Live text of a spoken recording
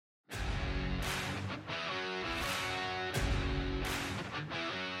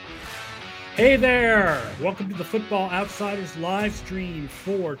Hey there! Welcome to the Football Outsiders live stream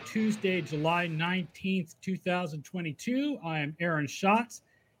for Tuesday, July 19th, 2022. I am Aaron Schatz,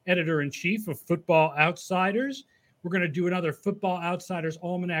 editor-in-chief of Football Outsiders. We're going to do another Football Outsiders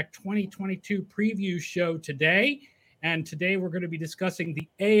Almanac 2022 preview show today. And today we're going to be discussing the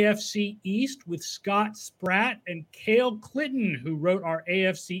AFC East with Scott Spratt and Cale Clinton, who wrote our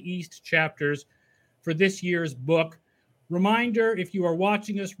AFC East chapters for this year's book. Reminder, if you are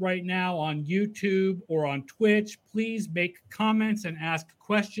watching us right now on YouTube or on Twitch, please make comments and ask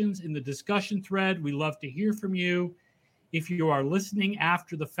questions in the discussion thread. We love to hear from you. If you are listening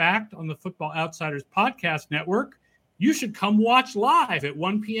after the fact on the Football Outsiders Podcast Network, you should come watch live at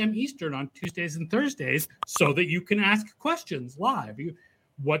 1 p.m. Eastern on Tuesdays and Thursdays so that you can ask questions live.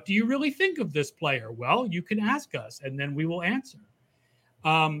 What do you really think of this player? Well, you can ask us, and then we will answer.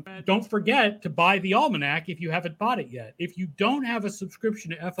 Don't forget to buy the Almanac if you haven't bought it yet. If you don't have a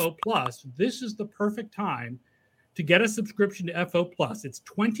subscription to FO Plus, this is the perfect time to get a subscription to FO Plus. It's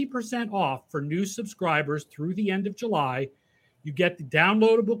 20% off for new subscribers through the end of July. You get the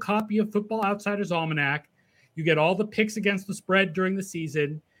downloadable copy of Football Outsiders Almanac. You get all the picks against the spread during the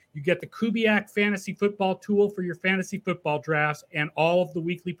season. You get the Kubiak Fantasy Football tool for your fantasy football drafts and all of the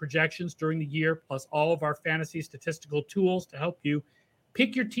weekly projections during the year, plus all of our fantasy statistical tools to help you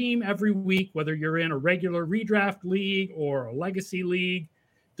pick your team every week, whether you're in a regular redraft league or a legacy league,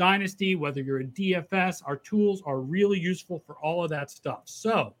 dynasty, whether you're in DFS. Our tools are really useful for all of that stuff.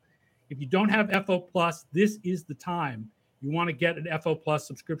 So if you don't have FO Plus, this is the time. You want to get an FO Plus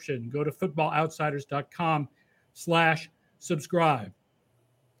subscription. Go to footballoutsiders.com/subscribe.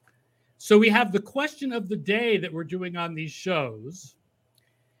 So we have the question of the day that we're doing on these shows.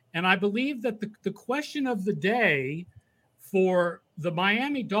 And I believe that the question of the day for the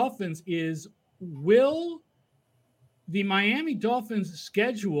Miami Dolphins is, will the Miami Dolphins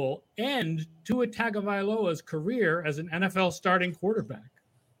schedule end Tua Tagovailoa's career as an NFL starting quarterback?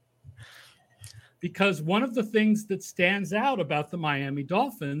 Because one of the things that stands out about the Miami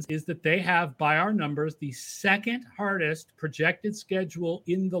Dolphins is that they have, by our numbers, the second hardest projected schedule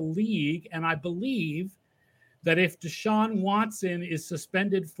in the league. And I believe that if Deshaun Watson is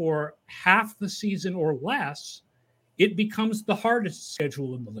suspended for half the season or less, it becomes the hardest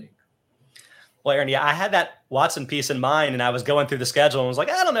schedule in the league. Well, Aaron, yeah, I had that Watson piece in mind, and I was going through the schedule and was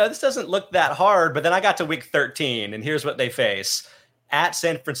like, I don't know, this doesn't look that hard. But then I got to week 13, and here's what they face. At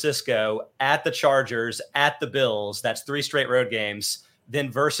San Francisco, at the Chargers, at the Bills. That's 3 straight road games.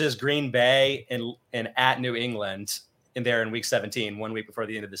 Then versus Green Bay and at New England in there in week 17, 1 week before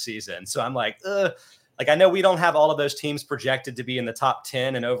the end of the season. So I'm like, I know we don't have all of those teams projected to be in the top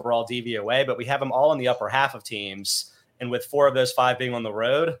 10 in overall DVOA, but we have them all in the upper half of teams. And with 4 of those 5 being on the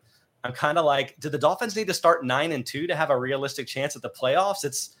road, I'm kind of like, do the Dolphins need to start 9-2 to have a realistic chance at the playoffs?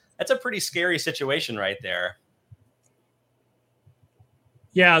 That's a pretty scary situation right there.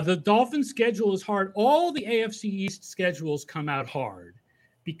 Yeah, the Dolphins schedule is hard. All the AFC East schedules come out hard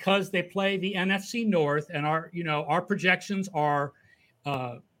because they play the NFC North, and our projections are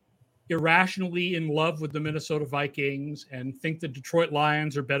irrationally in love with the Minnesota Vikings and think the Detroit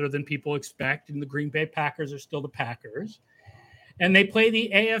Lions are better than people expect, and the Green Bay Packers are still the Packers. And they play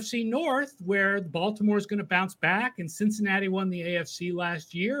the AFC North, where Baltimore is going to bounce back, and Cincinnati won the AFC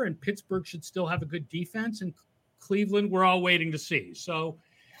last year, and Pittsburgh should still have a good defense, and Cleveland, we're all waiting to see. So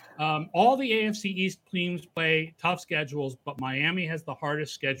all the AFC East teams play tough schedules, but Miami has the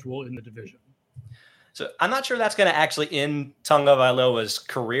hardest schedule in the division. So I'm not sure that's going to actually end Tagovailoa's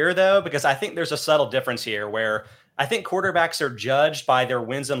career, though, because I think there's a subtle difference here where I think quarterbacks are judged by their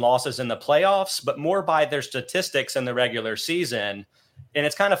wins and losses in the playoffs, but more by their statistics in the regular season. And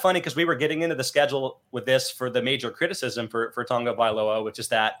it's kind of funny because we were getting into the schedule with this for the major criticism for Tagovailoa, which is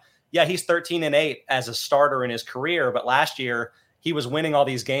that, yeah, he's 13-8 as a starter in his career, but last year he was winning all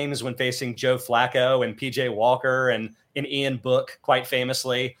these games when facing Joe Flacco and PJ Walker and Ian Book, quite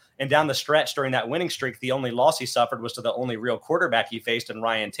famously. And down the stretch during that winning streak, the only loss he suffered was to the only real quarterback he faced in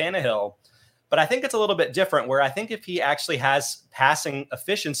Ryan Tannehill. But I think it's a little bit different, where I think if he actually has passing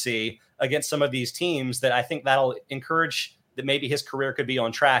efficiency against some of these teams, that I think that'll encourage that maybe his career could be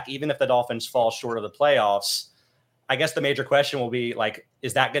on track, even if the Dolphins fall short of the playoffs. I guess the major question will be, like,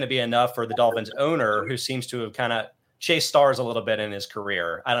 is that going to be enough for the Dolphins owner, who seems to have kind of chased stars a little bit in his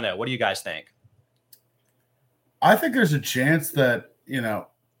career? I don't know. What do you guys think? I think there's a chance that,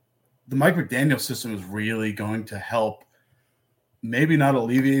 the Mike McDaniel system is really going to help, maybe not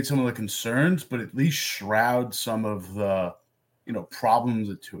alleviate some of the concerns, but at least shroud some of the, problems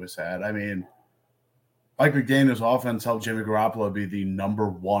that Tua's had. I mean, Mike McDaniel's offense helped Jimmy Garoppolo be the number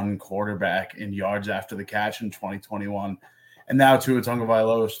 1 quarterback in yards after the catch in 2021. And now Tua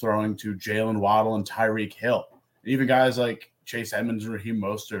Tagovailoa is throwing to Jalen Waddle and Tyreek Hill. Even guys like Chase Edmonds and Raheem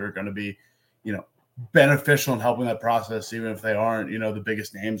Mostert are going to be, beneficial in helping that process, even if they aren't, the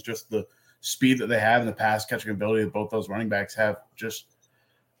biggest names. Just the speed that they have and the pass catching ability that both those running backs have,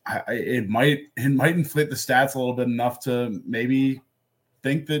 it might inflate the stats a little bit enough to maybe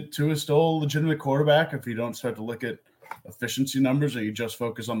think that Tua is still a legitimate quarterback if you don't start to look at efficiency numbers and you just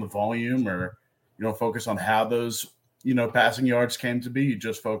focus on the volume, or you don't focus on how those passing yards came to be. You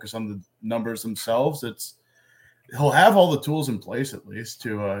just focus on the numbers themselves. He'll have all the tools in place at least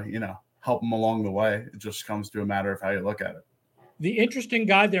to help him along the way. It just comes to a matter of how you look at it. The interesting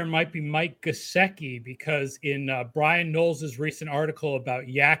guy there might be Mike Gesicki, because in Brian Knowles' recent article about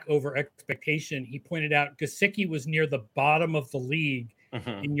Yak over expectation, he pointed out Gesicki was near the bottom of the league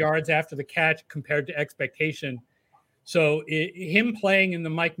in yards after the catch compared to expectation. So him playing in the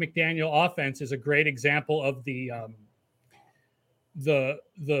Mike McDaniel offense is a great example of the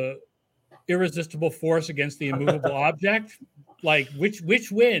irresistible force against the immovable object. Like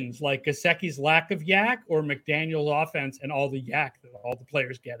which wins, like Gesicki's lack of yak or McDaniel's offense and all the yak that all the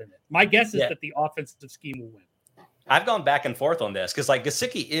players get in it? My guess is that the offensive scheme will win. I've gone back and forth on this because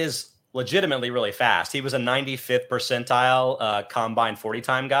Gesicki is legitimately really fast. He was a 95th percentile combine 40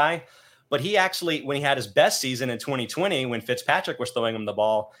 time guy, but he actually, when he had his best season in 2020, when Fitzpatrick was throwing him the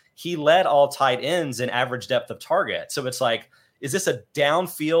ball, he led all tight ends in average depth of target. So it's like, is this a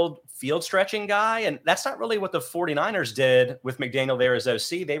downfield field stretching guy? And that's not really what the 49ers did with McDaniel there as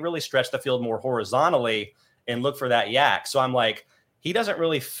OC. They really stretched the field more horizontally and look for that yak. So I'm like, he doesn't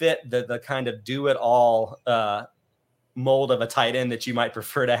really fit the kind of do it all mold of a tight end that you might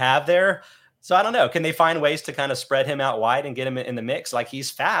prefer to have there. So I don't know. Can they find ways to kind of spread him out wide and get him in the mix? Like, he's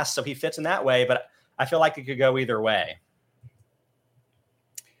fast, so he fits in that way, but I feel like it could go either way.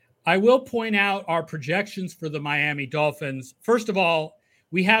 I will point out our projections for the Miami Dolphins. First of all,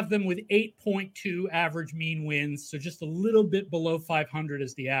 we have them with 8.2 average mean wins, so just a little bit below 500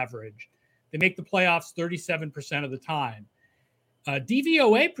 is the average. They make the playoffs 37% of the time.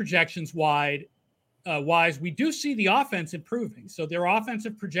 DVOA projections wise, we do see the offense improving. So their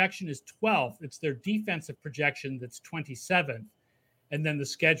offensive projection is 12th. It's their defensive projection that's 27th. And then the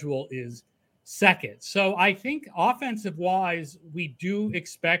schedule is second. So I think offensive wise, we do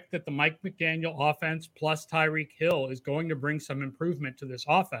expect that the Mike McDaniel offense plus Tyreek Hill is going to bring some improvement to this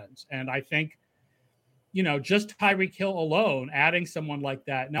offense. And I think, just Tyreek Hill alone, adding someone like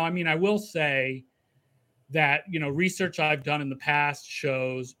that. Now, I mean, I will say that, research I've done in the past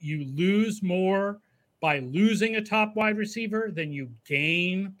shows you lose more by losing a top wide receiver than you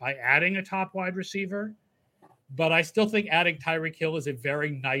gain by adding a top wide receiver. But I still think adding Tyreek Hill is a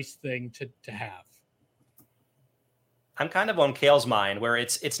very nice thing to have. I'm kind of on Kale's mind where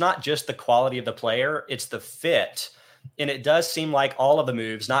it's not just the quality of the player, it's the fit. And it does seem like all of the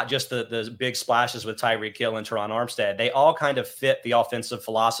moves, not just the big splashes with Tyreek Hill and Teron Armstead, they all kind of fit the offensive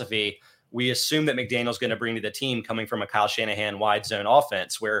philosophy we assume that McDaniel's going to bring to the team, coming from a Kyle Shanahan wide zone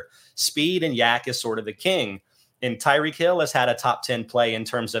offense where speed and yak is sort of the king. And Tyreek Hill has had a top 10 play in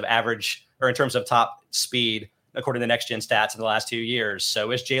terms of average, or in terms of top speed, according to Next Gen Stats in the last 2 years.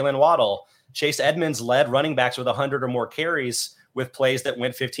 So is Jalen Waddle. Chase Edmonds led running backs with 100 or more carries with plays that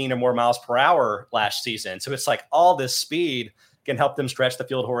went 15 or more miles per hour last season. So it's like all this speed can help them stretch the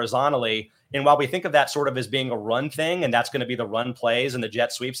field horizontally. And while we think of that sort of as being a run thing, and that's going to be the run plays and the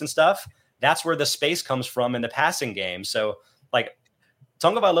jet sweeps and stuff, that's where the space comes from in the passing game. So like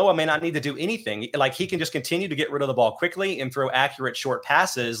Tagovailoa may not need to do anything. Like, he can just continue to get rid of the ball quickly and throw accurate short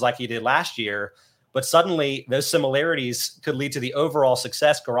passes like he did last year. But suddenly those similarities could lead to the overall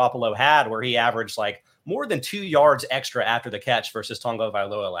success Garoppolo had, where he averaged like more than 2 yards extra after the catch versus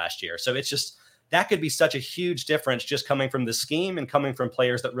Tagovailoa last year. So it's just, that could be such a huge difference just coming from the scheme and coming from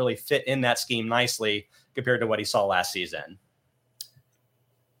players that really fit in that scheme nicely compared to what he saw last season.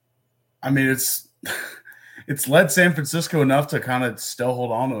 I mean, it's led San Francisco enough to kind of still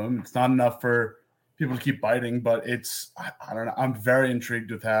hold on to him. It's not enough for people to keep biting, but I don't know. I'm very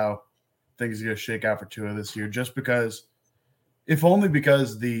intrigued with how things are going to shake out for Tua this year, just because, if only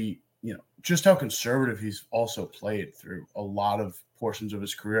because just how conservative he's also played through a lot of portions of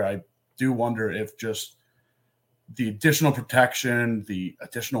his career. I do wonder if just the additional protection, the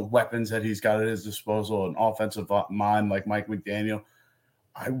additional weapons that he's got at his disposal, an offensive mind like Mike McDaniel,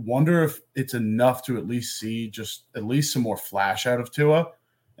 I wonder if it's enough to at least see at least some more flash out of Tua.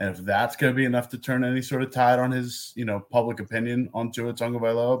 And if that's going to be enough to turn any sort of tide on his, public opinion on Tua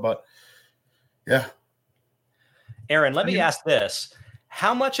Tagovailoa. But yeah. Aaron, let me ask this.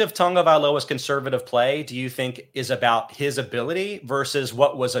 How much of Tagovailoa's conservative play do you think is about his ability versus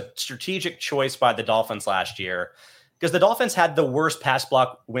what was a strategic choice by the Dolphins last year because the Dolphins had the worst pass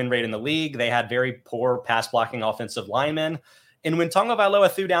block win rate in the league. They had very poor pass blocking offensive linemen. And when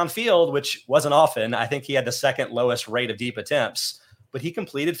Tagovailoa threw downfield, which wasn't often, I think he had the second lowest rate of deep attempts, but he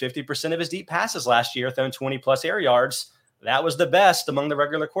completed 50% of his deep passes last year, throwing 20 plus air yards. That was the best among the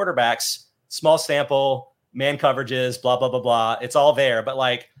regular quarterbacks. Small sample, man coverages, blah, blah, blah, blah. It's all there. But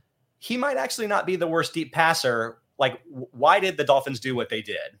like, he might actually not be the worst deep passer. Like, why did the Dolphins do what they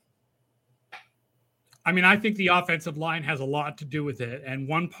did? I mean, I think the offensive line has a lot to do with it. And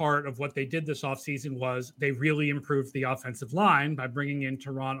one part of what they did this offseason was they really improved the offensive line by bringing in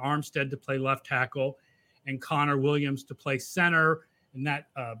Teron Armstead to play left tackle and Connor Williams to play center. And that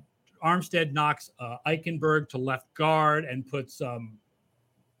Armstead knocks Eichenberg to left guard and puts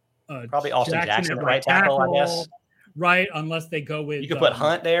probably Austin Jackson at right tackle, I guess. Right, unless they go with... You could put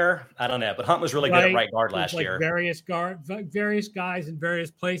Hunt there. I don't know, but Hunt was really good at right guard last year. Various guys in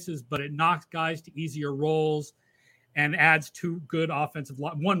various places, but it knocks guys to easier roles and adds two good offensive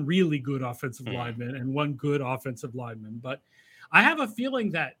one really good offensive lineman and one good offensive lineman. But I have a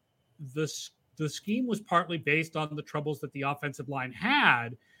feeling that the scheme was partly based on the troubles that the offensive line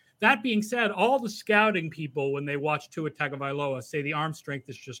had. That being said, all the scouting people, when they watch Tua Tagovailoa, say the arm strength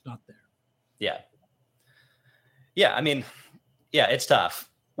is just not there. Yeah, I mean, yeah, it's tough.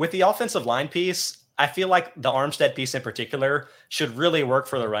 With the offensive line piece, I feel like the Armstead piece in particular should really work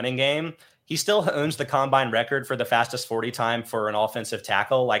for the running game. He still owns the combine record for the fastest 40 time for an offensive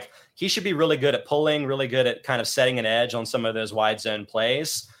tackle. Like, he should be really good at pulling, really good at kind of setting an edge on some of those wide zone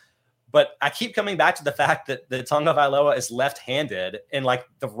plays. But I keep coming back to the fact that the Tagovailoa is left-handed, and like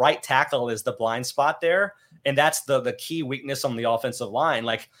the right tackle is the blind spot there. And that's the key weakness on the offensive line.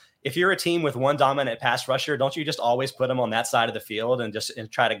 Like, if you're a team with one dominant pass rusher, don't you just always put them on that side of the field and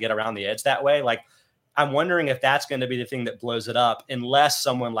try to get around the edge that way? Like, I'm wondering if that's going to be the thing that blows it up, unless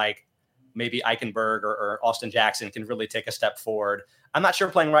someone like maybe Eichenberg or Austin Jackson can really take a step forward. I'm not sure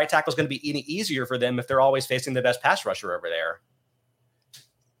playing right tackle is going to be any easier for them if they're always facing the best pass rusher over there.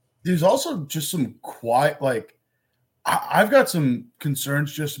 There's also just some quiet, like, I've got some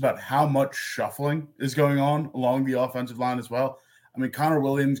concerns just about how much shuffling is going on along the offensive line as well. I mean, Connor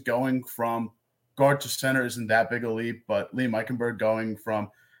Williams going from guard to center isn't that big a leap, but Liam Eichenberg going from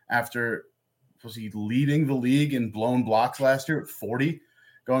was he leading the league in blown blocks last year at 40,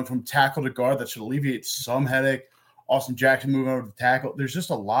 going from tackle to guard, that should alleviate some headache. Austin Jackson moving over to tackle. There's just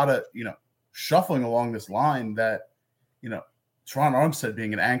a lot of, shuffling along this line that, Teron Armstead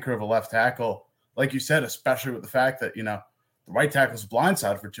being an anchor of a left tackle, like you said, especially with the fact that, the right tackle is the blind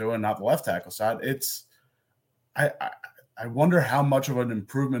side for Tua and not the left tackle side. I wonder how much of an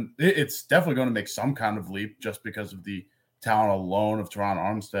improvement. It's definitely going to make some kind of leap just because of the talent alone of Teron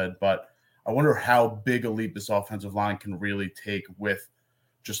Armstead. But I wonder how big a leap this offensive line can really take with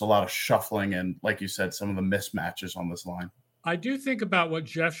just a lot of shuffling and, like you said, some of the mismatches on this line. I do think about what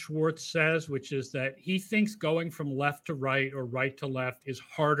Jeff Schwartz says, which is that he thinks going from left to right or right to left is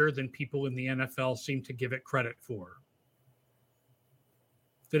harder than people in the NFL seem to give it credit for.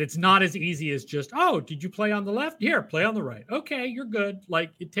 That it's not as easy as just, oh, did you play on the left? Here, play on the right. Okay, you're good.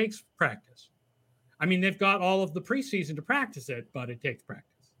 Like, it takes practice. I mean, they've got all of the preseason to practice it, but it takes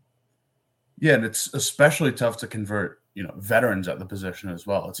practice. Yeah, and it's especially tough to convert, veterans at the position as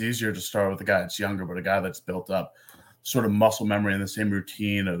well. It's easier to start with a guy that's younger, but a guy that's built up sort of muscle memory and the same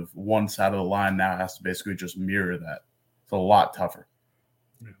routine of one side of the line now has to basically just mirror that. It's a lot tougher.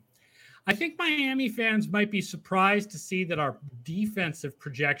 I think Miami fans might be surprised to see that our defensive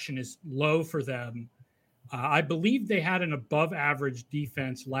projection is low for them. I believe they had an above average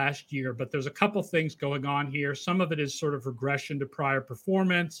defense last year, but there's a couple things going on here. Some of it is sort of regression to prior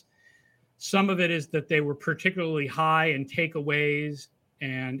performance. Some of it is that they were particularly high in takeaways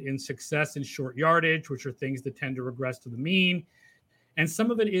and in success in short yardage, which are things that tend to regress to the mean. And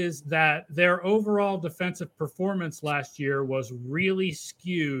some of it is that their overall defensive performance last year was really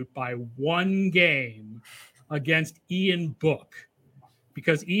skewed by one game against Ian Book,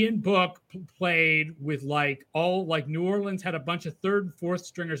 because Ian Book played with New Orleans had a bunch of third and fourth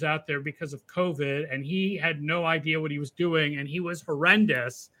stringers out there because of COVID, and he had no idea what he was doing, and he was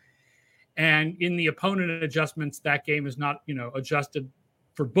horrendous. And in the opponent adjustments, that game is not, adjusted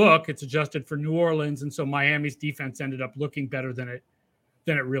for Book, it's adjusted for New Orleans. And so Miami's defense ended up looking better than it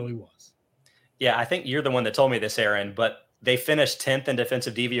really was. Yeah, I think you're the one that told me this, Aaron, but they finished 10th in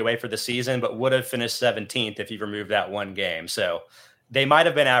defensive DVOA for the season, but would have finished 17th if you remove that one game. So they might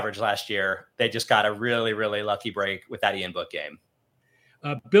have been average last year. They just got a really, really lucky break with that Ian Book game.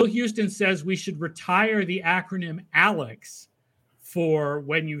 Bill Houston says we should retire the acronym ALEX for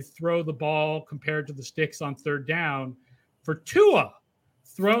when you throw the ball compared to the sticks on third down for Tua,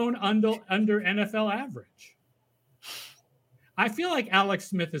 thrown under NFL average. I feel like Alex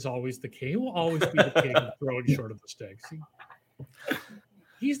Smith is always the king. He will always be the king of throwing short of the sticks.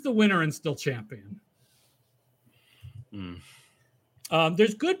 He's the winner and still champion.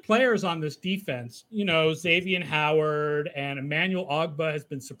 There's good players on this defense. Xavier Howard and Emmanuel Ogbah has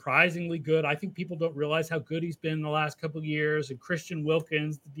been surprisingly good. I think people don't realize how good he's been in the last couple of years. And Christian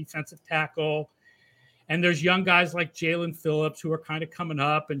Wilkins, the defensive tackle. And there's young guys like Jalen Phillips who are kind of coming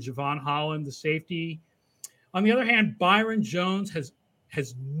up, and Javon Holland, the safety. On the other hand, Byron Jones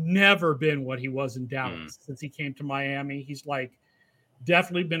has never been what he was in Dallas since he came to Miami. He's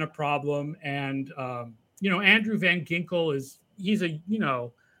definitely been a problem. And, Andrew Van Ginkel he's a,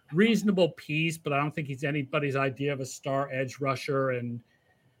 reasonable piece, but I don't think he's anybody's idea of a star edge rusher. And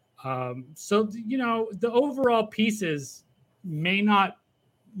so, the overall pieces may not,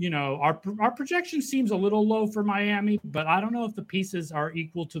 our projection seems a little low for Miami, but I don't know if the pieces are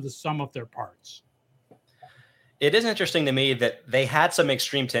equal to the sum of their parts. It is interesting to me that they had some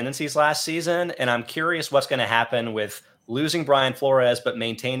extreme tendencies last season, and I'm curious what's going to happen with losing Brian Flores, but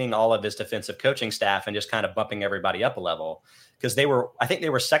maintaining all of his defensive coaching staff and just kind of bumping everybody up a level. Because I think they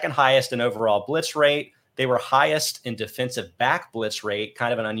were second highest in overall blitz rate. They were highest in defensive back blitz rate,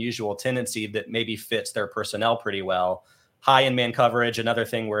 kind of an unusual tendency that maybe fits their personnel pretty well. High in man coverage, another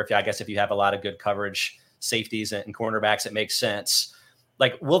thing where if you have a lot of good coverage safeties and cornerbacks, it makes sense.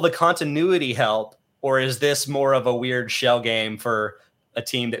 Will the continuity help, or is this more of a weird shell game for a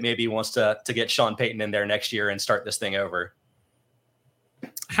team that maybe wants to get Sean Payton in there next year and start this thing over?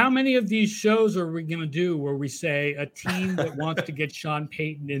 How many of these shows are we going to do where we say a team that wants to get Sean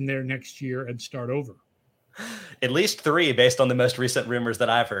Payton in there next year and start over? At least 3 based on the most recent rumors that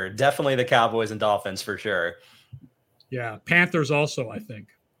I've heard. Definitely the Cowboys and Dolphins for sure. Yeah, Panthers also, I think.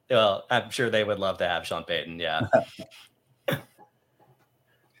 Well, I'm sure they would love to have Sean Payton, yeah.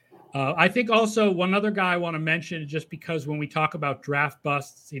 I think also one other guy I want to mention, just because when we talk about draft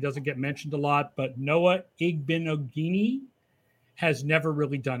busts, he doesn't get mentioned a lot, but Noah Igbinoghene has never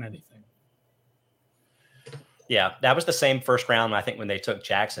really done anything. Yeah, that was the same first round, I think, when they took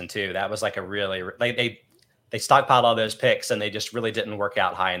Jackson, too. That was a really – they stockpiled all those picks, and they just really didn't work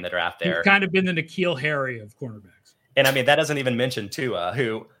out high in the draft there. He's kind of been the N'Keal Harry of cornerbacks. And, that doesn't even mention Tua,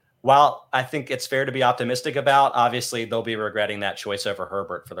 who – while I think it's fair to be optimistic about, obviously they'll be regretting that choice over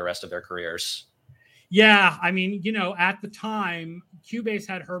Herbert for the rest of their careers. Yeah, at the time, Cubase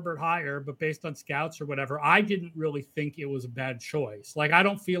had Herbert higher, but based on scouts or whatever, I didn't really think it was a bad choice. I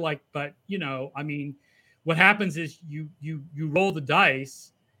don't feel like, but what happens is you roll the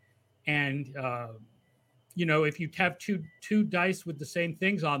dice, and if you have two dice with the same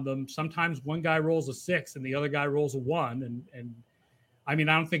things on them, sometimes one guy rolls a 6 and the other guy rolls a 1, and I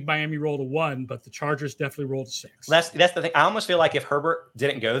don't think Miami rolled a 1, but the Chargers definitely rolled a 6. That's the thing. I almost feel like if Herbert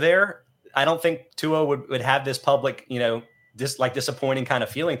didn't go there, I don't think Tua would have this public, disappointing kind of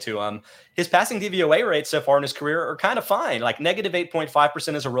feeling to him. His passing DVOA rates so far in his career are kind of fine. Negative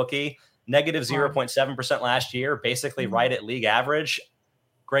 8.5% as a rookie, negative 0.7% last year, basically right at league average.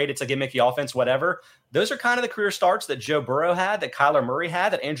 Great, it's a gimmicky offense, whatever. Those are kind of the career starts that Joe Burrow had, that Kyler Murray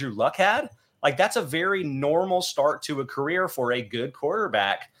had, that Andrew Luck had. That's a very normal start to a career for a good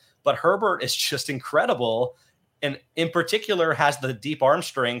quarterback. But Herbert is just incredible. And in particular has the deep arm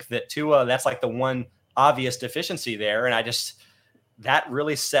strength that Tua, that's the one obvious deficiency there. And that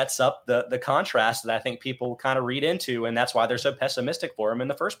really sets up the contrast that I think people kind of read into. And that's why they're so pessimistic for him in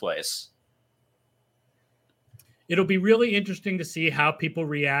the first place. It'll be really interesting to see how people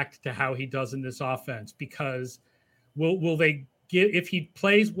react to how he does in this offense, because will they if he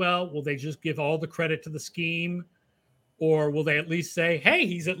plays well, will they just give all the credit to the scheme, or will they at least say, hey,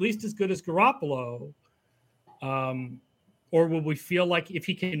 he's at least as good as Garoppolo? Or will we feel like if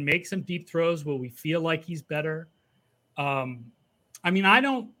he can make some deep throws, will we feel like he's better? We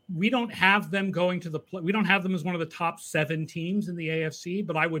don't have them going to the play. We don't have them as one of the top 7 teams in the AFC,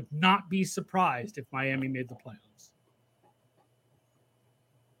 but I would not be surprised if Miami made the playoffs.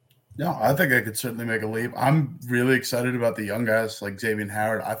 No, I think I could certainly make a leap. I'm really excited about the young guys like Xavier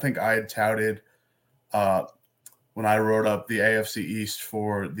Howard. I think I had touted when I wrote up the AFC East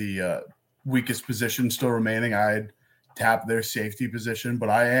for the weakest position still remaining, I had tapped their safety position, but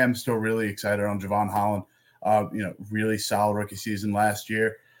I am still really excited on Javon Holland. Really solid rookie season last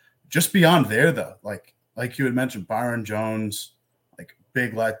year. Just beyond there, though, like you had mentioned, Byron Jones,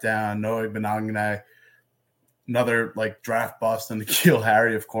 big letdown, Noah Igbinoghene, another draft bust, and N'Keal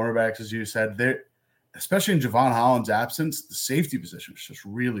Harry of cornerbacks, as you said. There, especially in Javon Holland's absence, the safety position is just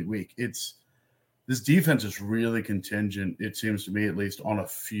really weak. This defense is really contingent, it seems to me, at least, on a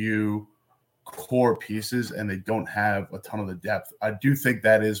few core pieces, and they don't have a ton of the depth. I do think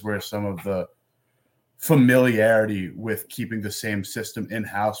that is where some of the familiarity with keeping the same system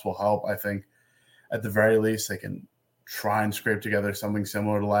in-house will help. I think at the very least they can try and scrape together something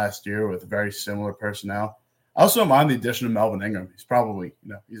similar to last year with very similar personnel. I also don't mind the addition of Melvin Ingram. He's probably,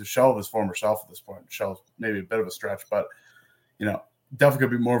 he's a shell of his former self at this point. Shell's maybe a bit of a stretch, but, definitely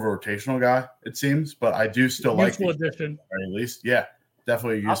could be more of a rotational guy, it seems. But I do still like the addition. At the very least. Yeah,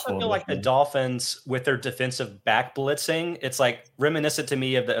 definitely a useful I also feel like the Dolphins with their defensive back blitzing, it's like reminiscent to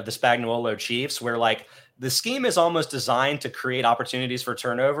me of the Spagnuolo Chiefs, where like the scheme is almost designed to create opportunities for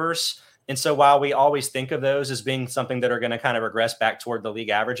turnovers. And so while we always think of those as being something that are going to kind of regress back toward the league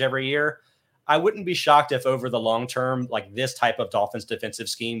average every year, I wouldn't be shocked if over the long term, like this type of Dolphins defensive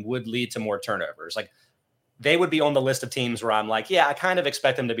scheme would lead to more turnovers. Like they would be on the list of teams where I'm like, yeah, I kind of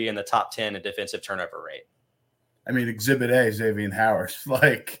expect them to be in the top 10 in defensive turnover rate. I mean, Exhibit A, Xavier Howard,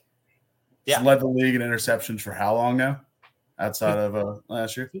 led the league in interceptions for how long now? Outside of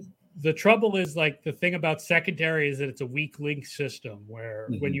last year? The trouble is, like, the thing about secondary is that it's a weak link system where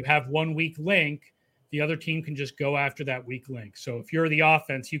when you have one weak link, the other team can just go after that weak link. So if you're the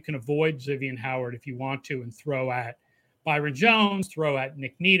offense, you can avoid Xavier Howard if you want to and throw at Byron Jones, throw at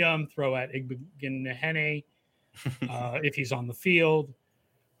Nick Needham, throw at Igbinoghene if he's on the field.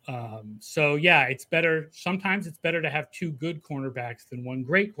 So, yeah, it's better. Sometimes it's better to have two good cornerbacks than one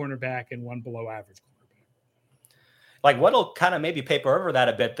great cornerback and one below average cornerback. Like what'll kind of maybe paper over that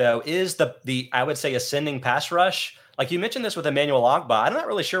a bit, though, is the I would say ascending pass rush. Like you mentioned this with Emmanuel Ogbah. I'm not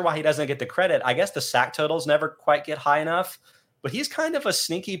really sure why he doesn't get the credit. I guess the sack totals never quite get high enough, but he's kind of a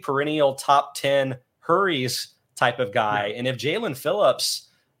sneaky perennial top 10 hurries type of guy. Yeah. And if Jalen Phillips,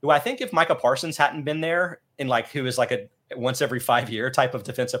 who I think if Micah Parsons hadn't been there and like who is like a once every 5 year type of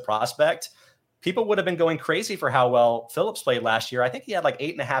defensive prospect, people would have been going crazy for how well Phillips played last year. I think he had like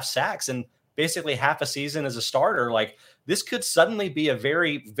 8.5 sacks and basically half a season as a starter. Like this could suddenly be a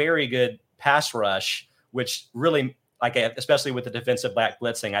very, very good pass rush, which really, like, especially with the defensive back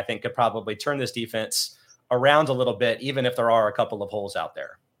blitzing, I think could probably turn this defense around a little bit, even if there are a couple of holes out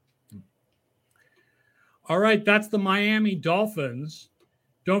there. All right, that's the Miami Dolphins.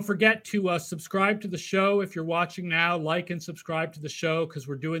 Don't forget to subscribe to the show if you're watching now. Like and subscribe to the show because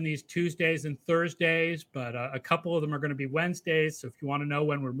we're doing these Tuesdays and Thursdays, but a couple of them are going to be Wednesdays. So if you want to know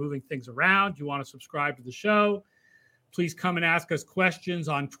when we're moving things around, you want to subscribe to the show, please come and ask us questions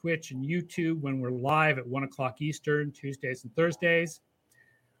on Twitch and YouTube when we're live at 1 o'clock Eastern, Tuesdays and Thursdays.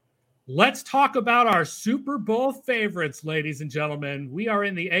 Let's talk about our Super Bowl favorites, ladies and gentlemen. We are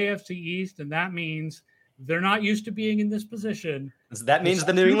in the AFC East, and that means they're not used to being in this position. That means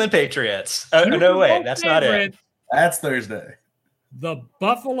the New England Patriots. Oh, no way. That's not it. That's Thursday. The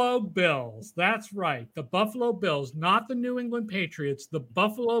Buffalo Bills. That's right. The Buffalo Bills, not the New England Patriots. The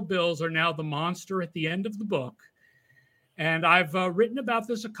Buffalo Bills are now the monster at the end of the book. And I've written about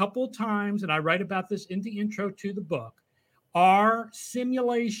this a couple of times, and I write about this in the intro to the book. Our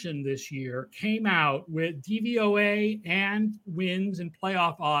simulation this year came out with DVOA and wins and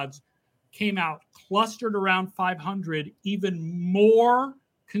playoff odds came out clustered around 500, even more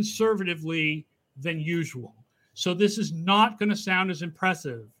conservatively than usual. So this is not going to sound as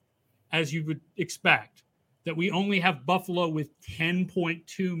impressive as you would expect, that we only have Buffalo with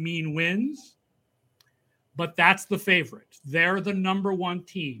 10.2 mean wins, but that's the favorite. They're the number one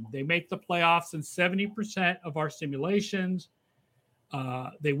team. They make the playoffs in 70% of our simulations.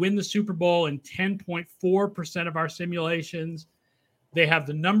 They win the Super Bowl in 10.4% of our simulations. They have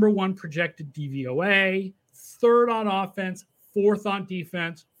the number one projected DVOA, third on offense, fourth on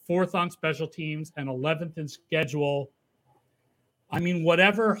defense, fourth on special teams, and 11th in schedule. I mean,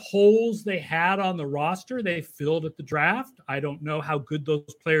 whatever holes they had on the roster, they filled at the draft. I don't know how good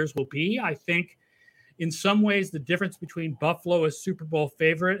those players will be. I think in some ways the difference between Buffalo as Super Bowl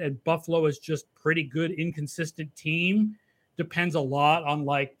favorite and Buffalo as just pretty good, inconsistent team depends a lot on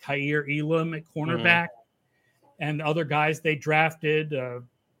like Kaiir Elam at cornerback. And other guys they drafted,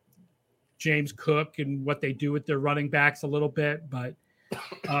 James Cook, and what they do with their running backs a little bit, but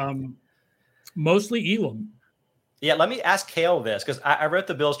mostly Elam. Yeah, let me ask Cale this, because I wrote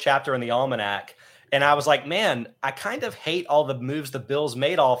the Bills chapter in the Almanac, and I was like, man, I kind of hate all the moves the Bills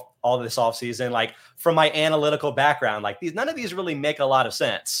made all this offseason, like from my analytical background. Like none of these really make a lot of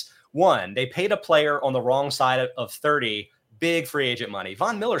sense. One, they paid a player on the wrong side of 30, big free agent money.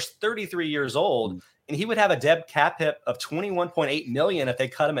 Von Miller's 33 years old. And he would have a dead cap hit of $21.8 million if they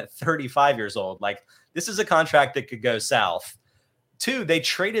cut him at 35 years old. Like this is a contract that could go south. Two, they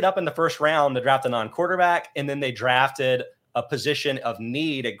traded up in the first round to draft a non-quarterback, and then they drafted a position of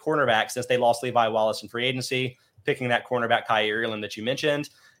need at cornerback since they lost Levi Wallace in free agency, picking that cornerback Kaiir Elam that you mentioned.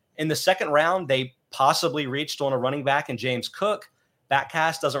 In the second round, they possibly reached on a running back in James Cook,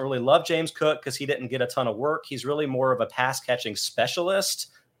 Backcast doesn't really love James Cook because he didn't get a ton of work. He's really more of a pass catching specialist.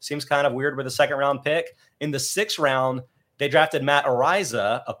 Seems kind of weird with a 2nd round pick. In the 6th round, they drafted Matt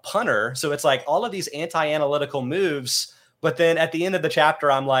Ariza, a punter. So it's like all of these anti-analytical moves. But then at the end of the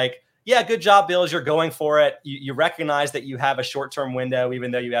chapter, I'm like, yeah, good job, Bills. You're going for it. You recognize that you have a short-term window,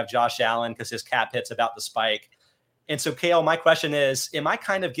 even though you have Josh Allen because his cap hit's about to spike. And so, Kale, my question is, am I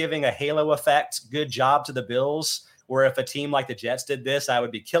kind of giving a halo effect good job to the Bills, where if a team like the Jets did this, I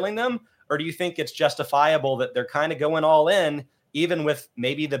would be killing them? Or do you think it's justifiable that they're kind of going all in, even with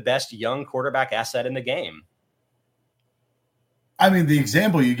maybe the best young quarterback asset in the game? I mean, the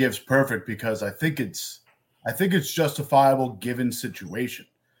example you give is perfect because I think it's justifiable given situation.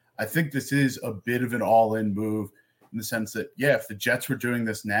 I think this is a bit of an all-in move in the sense that, yeah, if the Jets were doing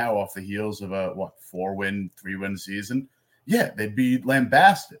this now off the heels of a 4-win, 3-win season, yeah, they'd be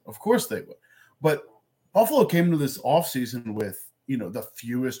lambasted. Of course they would. But Buffalo came into this offseason with, the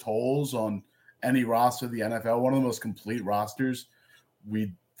fewest holes on any roster of the NFL, one of the most complete rosters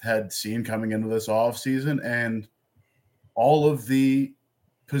we had seen coming into this offseason. And all of the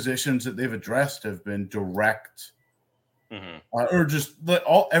positions that they've addressed have been direct, or just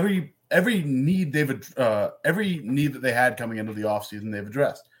every need that they had coming into the offseason, they've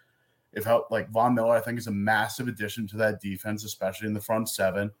addressed. If helped, like Von Miller, I think is a massive addition to that defense, especially in the front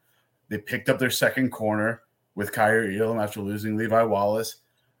 7. They picked up their 2nd corner with Kyrie Elam after losing Levi Wallace.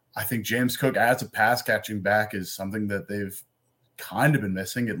 I think James Cook as a pass catching back is something that they've kind of been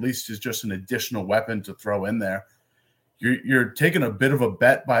missing, at least is just an additional weapon to throw in there. You're taking a bit of a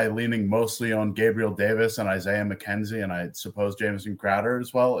bet by leaning mostly on Gabriel Davis and Isaiah McKenzie, and I suppose Jamison Crowder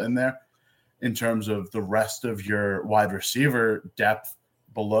as well in there in terms of the rest of your wide receiver depth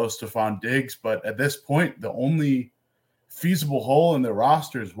below Stephon Diggs. But at this point, the only feasible hole in their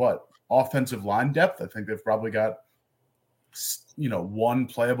roster is what? Offensive line depth. I think they've probably got, one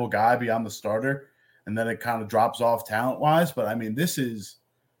playable guy beyond the starter, and then it kind of drops off talent-wise. But, I mean, this is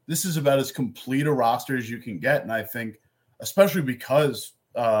about as complete a roster as you can get, and I think – especially because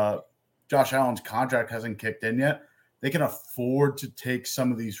Josh Allen's contract hasn't kicked in yet, they can afford to take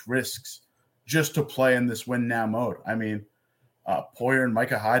some of these risks just to play in this win-now mode. I mean, Poyer and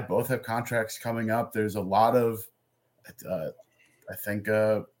Micah Hyde both have contracts coming up. There's a lot of, I think,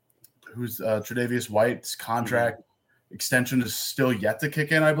 Tre'Davious White's contract extension is still yet to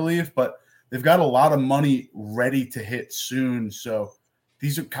kick in, I believe, but they've got a lot of money ready to hit soon. So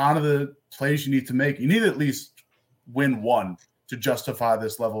these are kind of the plays you need to make. You need at least win one to justify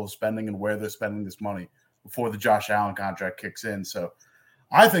this level of spending and where they're spending this money before the Josh Allen contract kicks in. So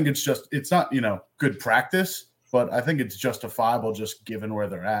I think it's not, good practice, but I think it's justifiable just given where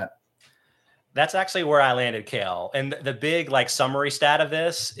they're at. That's actually where I landed, Kale. And the big summary stat of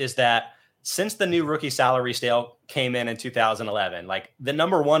this is that since the new rookie salary scale came in 2011, the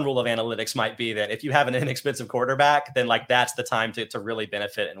number one rule of analytics might be that if you have an inexpensive quarterback, then that's the time to really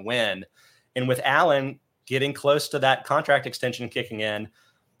benefit and win. And with Allen getting close to that contract extension kicking in,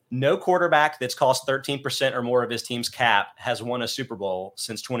 no quarterback that's cost 13% or more of his team's cap has won a Super Bowl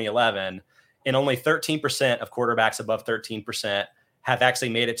since 2011. And only 13% of quarterbacks above 13% have actually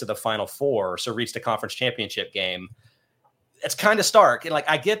made it to the Final Four, so reached a conference championship game. It's kind of stark. And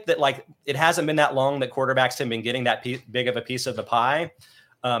I get that it hasn't been that long that quarterbacks have been getting that big of a piece of the pie.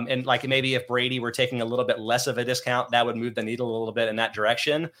 And maybe if Brady were taking a little bit less of a discount, that would move the needle a little bit in that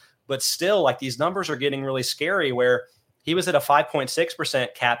direction. But still, these numbers are getting really scary where he was at a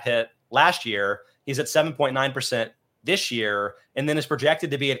 5.6% cap hit last year. He's at 7.9% this year, and then is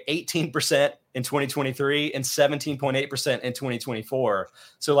projected to be at 18% in 2023 and 17.8% in 2024.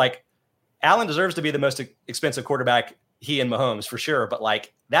 So Allen deserves to be the most expensive quarterback, he and Mahomes for sure. But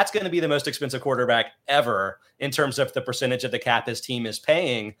that's going to be the most expensive quarterback ever in terms of the percentage of the cap his team is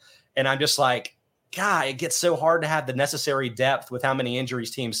paying. And I'm just God, it gets so hard to have the necessary depth with how many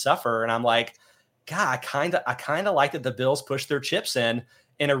injuries teams suffer. And I'm God, I kind of like that the Bills push their chips in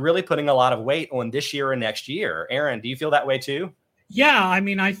and are really putting a lot of weight on this year and next year. Aaron, do you feel that way too? Yeah, I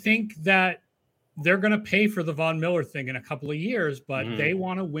mean, I think that they're going to pay for the Von Miller thing in a couple of years, but they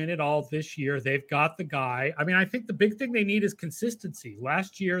want to win it all this year. They've got the guy. I mean, I think the big thing they need is consistency.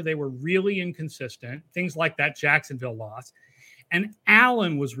 Last year, they were really inconsistent. Things like that Jacksonville loss. And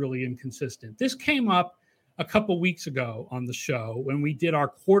Allen was really inconsistent. This came up a couple weeks ago on the show when we did our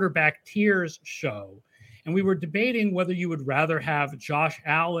quarterback tiers show. And we were debating whether you would rather have Josh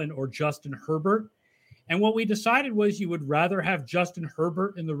Allen or Justin Herbert. And what we decided was you would rather have Justin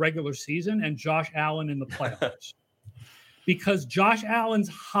Herbert in the regular season and Josh Allen in the playoffs. Because Josh Allen's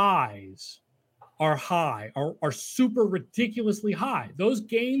highs are super ridiculously high. Those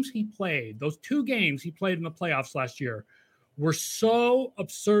games he played, those 2 games he played in the playoffs last year, were so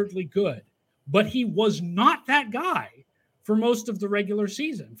absurdly good, but he was not that guy for most of the regular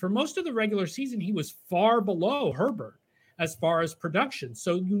season. For most of the regular season, he was far below Herbert as far as production.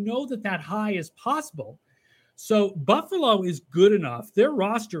 So you know that high is possible. So Buffalo is good enough. Their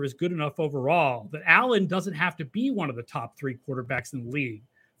roster is good enough overall that Allen doesn't have to be one of the top 3 quarterbacks in the league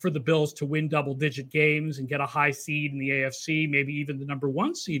for the Bills to win double-digit games and get a high seed in the AFC, maybe even the number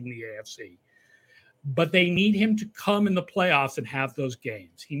 1 seed in the AFC. But they need him to come in the playoffs and have those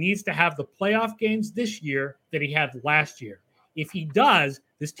games. He needs to have the playoff games this year that he had last year. If he does,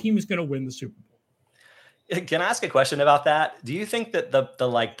 this team is going to win the Super Bowl. Can I ask a question about that? Do you think that the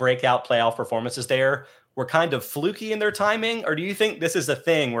like breakout playoff performances there were kind of fluky in their timing? Or do you think this is a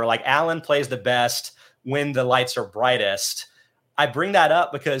thing where like Allen plays the best when the lights are brightest? I bring that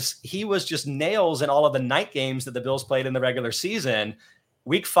up because he was just nails in all of the night games that the Bills played in the regular season.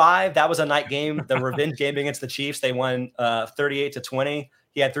 Week 5, that was a night game, the revenge game against the Chiefs. They won 38-20.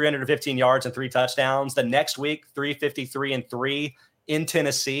 He had 315 yards and 3 touchdowns. The next week, 353-3 in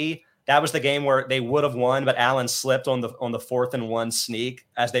Tennessee. That was the game where they would have won, but Allen slipped on the 4th and 1 sneak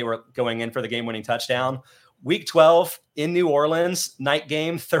as they were going in for the game-winning touchdown. Week 12 in New Orleans, night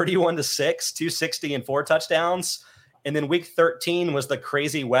game, 31-6, 260 and 4 touchdowns. And then week 13 was the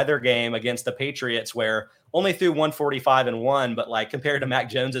crazy weather game against the Patriots where only threw 145 and 1, but like compared to Mac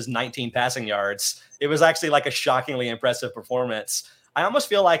Jones's 19 passing yards, it was actually like a shockingly impressive performance. I almost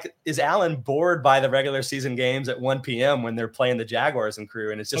feel like, is Allen bored by the regular season games at 1 p.m. when they're playing the Jaguars and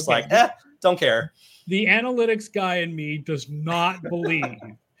crew? And it's just don't care. The analytics guy in me does not believe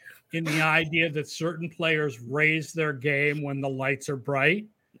in the idea that certain players raise their game when the lights are bright.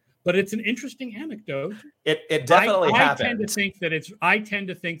 But it's an interesting anecdote. It definitely happens. I tend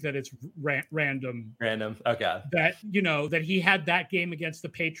to think that it's random. Random. Okay. That, that he had that game against the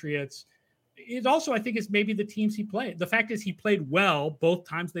Patriots. It also, I think, is maybe the teams he played. The fact is he played well both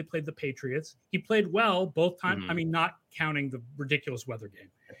times they played the Patriots. He played well both times. I mean, not counting the ridiculous weather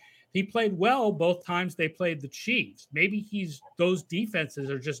game. He played well both times they played the Chiefs. Maybe those defenses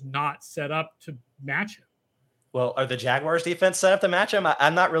are just not set up to match him. Well, are the Jaguars defense set up to match him?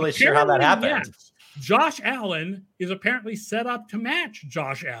 I'm not really sure how that happened. Yes. Josh Allen is apparently set up to match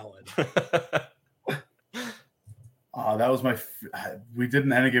Josh Allen. That was we did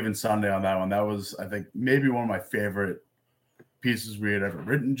an Any Given Sunday on that one. That was, I think, maybe one of my favorite pieces we had ever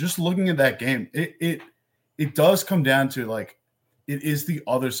written. Just looking at that game, it does come down to like, it is the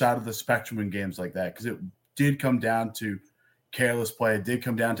other side of the spectrum in games like that. Because it did come down to careless play. It did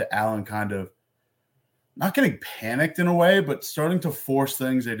come down to Allen kind of not getting panicked in a way, but starting to force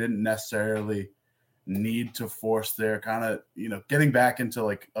things they didn't necessarily need to force. They're kind of, getting back into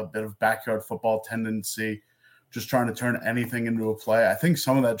like a bit of backyard football tendency, just trying to turn anything into a play. I think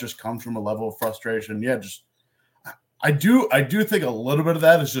some of that just comes from a level of frustration. Yeah, I do think a little bit of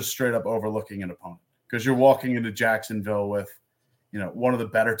that is just straight up overlooking an opponent because you're walking into Jacksonville with, one of the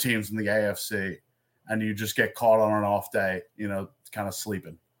better teams in the AFC and you just get caught on an off day, kind of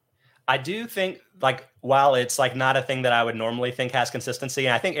sleeping. I do think, like, while it's like not a thing that I would normally think has consistency,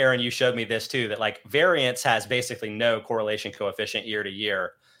 and I think, Aaron, you showed me this too, that like variance has basically no correlation coefficient year to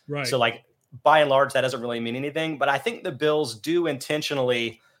year. Right. So like by and large, that doesn't really mean anything. But I think the Bills do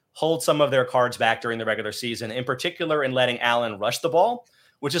intentionally hold some of their cards back during the regular season, in particular in letting Allen rush the ball,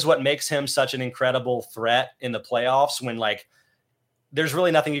 which is what makes him such an incredible threat in the playoffs when like there's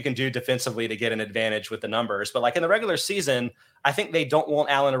really nothing you can do defensively to get an advantage with the numbers. But like in the regular season, I think they don't want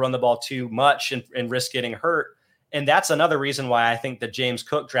Allen to run the ball too much and risk getting hurt. And that's another reason why I think the James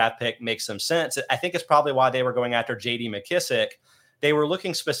Cook draft pick makes some sense. I think it's probably why they were going after J.D. McKissick. They were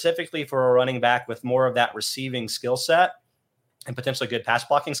looking specifically for a running back with more of that receiving skill set and potentially good pass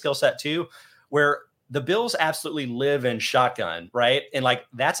blocking skill set too, where the Bills absolutely live in shotgun, right? And like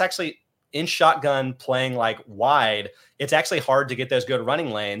that's actually in shotgun playing like wide, it's actually hard to get those good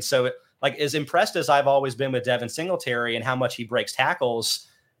running lanes. So like as impressed as I've always been with Devin Singletary and how much he breaks tackles,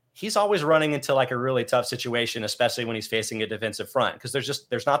 he's always running into like a really tough situation, especially when he's facing a defensive front. Because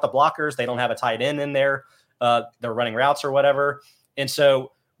there's not the blockers. They don't have a tight end in there. They're running routes or whatever. And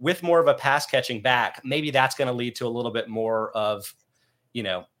so with more of a pass catching back, maybe that's going to lead to a little bit more of,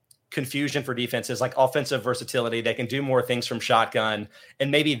 confusion for defenses, like offensive versatility. They can do more things from shotgun.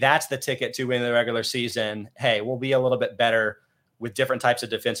 And maybe that's the ticket to win the regular season. Hey, we'll be a little bit better with different types of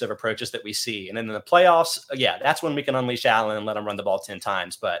defensive approaches that we see. And then in the playoffs, that's when we can unleash Allen and let him run the ball 10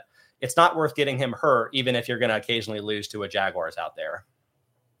 times. But it's not worth getting him hurt, even if you're going to occasionally lose to a Jaguars out there.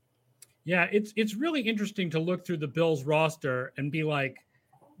 Yeah, it's really interesting to look through the Bills roster and be like,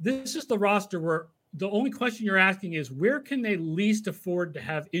 this is the roster where the only question you're asking is where can they least afford to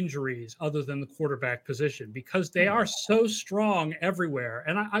have injuries other than the quarterback position? Because they are so strong everywhere.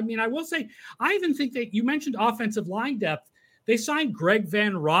 And I mean, I will say, I even think that you mentioned offensive line depth. They signed Greg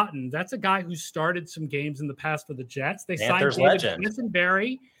Van Roten. That's a guy who started some games in the past for the Jets. They Panthers signed legend. David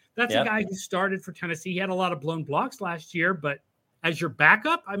Quessenberry. That's a guy who started for Tennessee. He had a lot of blown blocks last year, but as your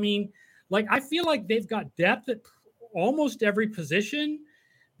backup, I mean, like, I feel like they've got depth at almost every position.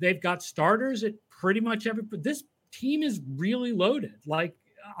 They've got starters at pretty much every, but this team is really loaded. Like,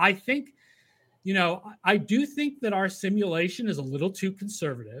 I think, I do think that our simulation is a little too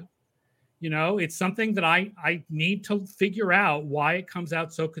conservative. It's something that I need to figure out why it comes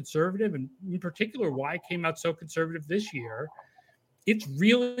out so conservative, and in particular, why it came out so conservative this year. It's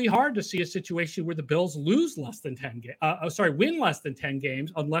really hard to see a situation where the Bills lose less than 10 win less than 10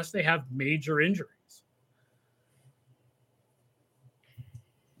 games unless they have major injuries.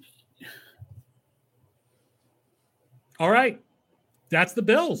 All right. That's the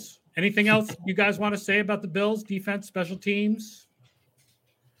Bills. Anything else you guys want to say about the Bills, defense, special teams?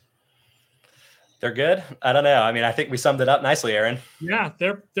 They're good. I don't know. I mean, I think we summed it up nicely, Aaron. Yeah,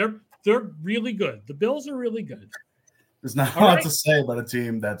 they're really good. The Bills are really good. There's not a lot to say about a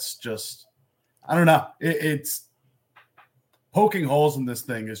team that's just, I don't know. It's poking holes in this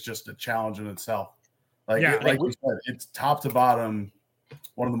thing is just a challenge in itself. Like you said, it's top to bottom,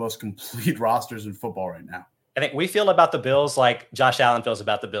 one of the most complete rosters in football right now. I think we feel about the Bills like Josh Allen feels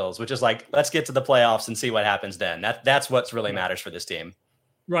about the Bills, which is like, let's get to the playoffs and see what happens then. That's what really matters for this team.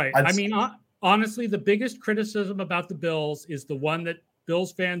 Right. I mean, honestly, the biggest criticism about the Bills is the one that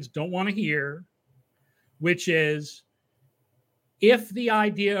Bills fans don't want to hear, which is if the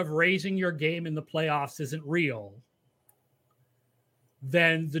idea of raising your game in the playoffs isn't real,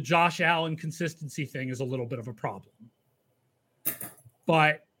 then the Josh Allen consistency thing is a little bit of a problem.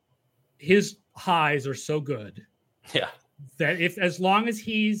 But his highs are so good that as long as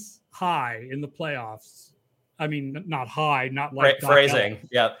he's high in the playoffs, I mean, not high, not like great phrasing.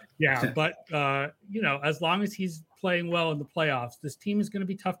 But as long as he's playing well in the playoffs, this team is going to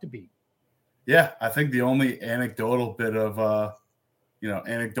be tough to beat. Yeah, I think the only anecdotal bit of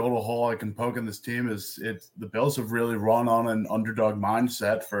anecdotal hole I can poke in this team is the Bills have really run on an underdog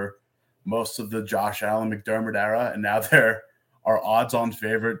mindset for most of the Josh Allen McDermott era, and now they're our odds-on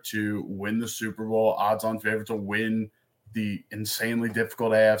favorite to win the Super Bowl, odds-on favorite to win the insanely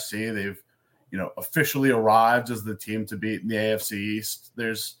difficult AFC. They've, officially arrived as the team to beat in the AFC East.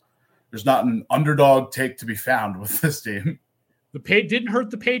 There's not an underdog take to be found with this team. Didn't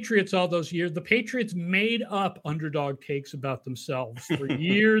hurt the Patriots all those years. The Patriots made up underdog takes about themselves for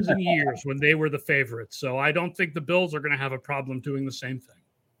years and years when they were the favorites. So I don't think the Bills are going to have a problem doing the same thing.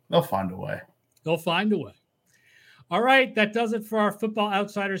 They'll find a way. All right, that does it for our Football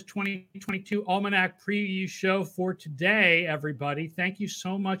Outsiders 2022 Almanac Preview Show for today, everybody. Thank you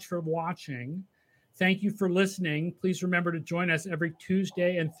so much for watching. Thank you for listening. Please remember to join us every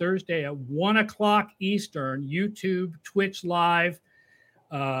Tuesday and Thursday at 1 o'clock Eastern, YouTube, Twitch Live,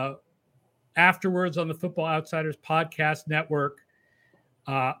 afterwards on the Football Outsiders Podcast Network.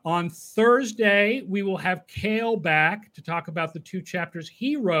 On Thursday, we will have Cale back to talk about the two chapters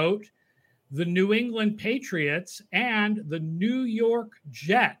he wrote, the New England Patriots and the New York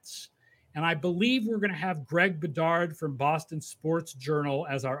Jets. And I believe we're going to have Greg Bedard from Boston Sports Journal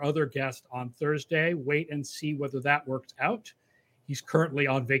as our other guest on Thursday. Wait and see whether that works out. He's currently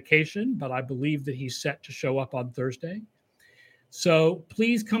on vacation, but I believe that he's set to show up on Thursday. So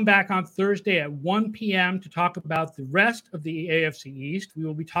please come back on Thursday at 1 p.m. to talk about the rest of the AFC East. We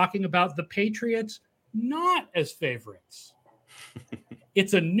will be talking about the Patriots not as favorites.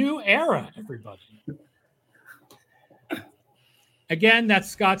 It's a new era, everybody. Again, that's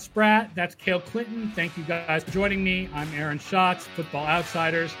Scott Spratt. That's Cale Clinton. Thank you guys for joining me. I'm Aaron Schatz, Football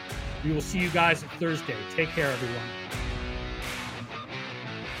Outsiders. We will see you guys Thursday. Take care, everyone.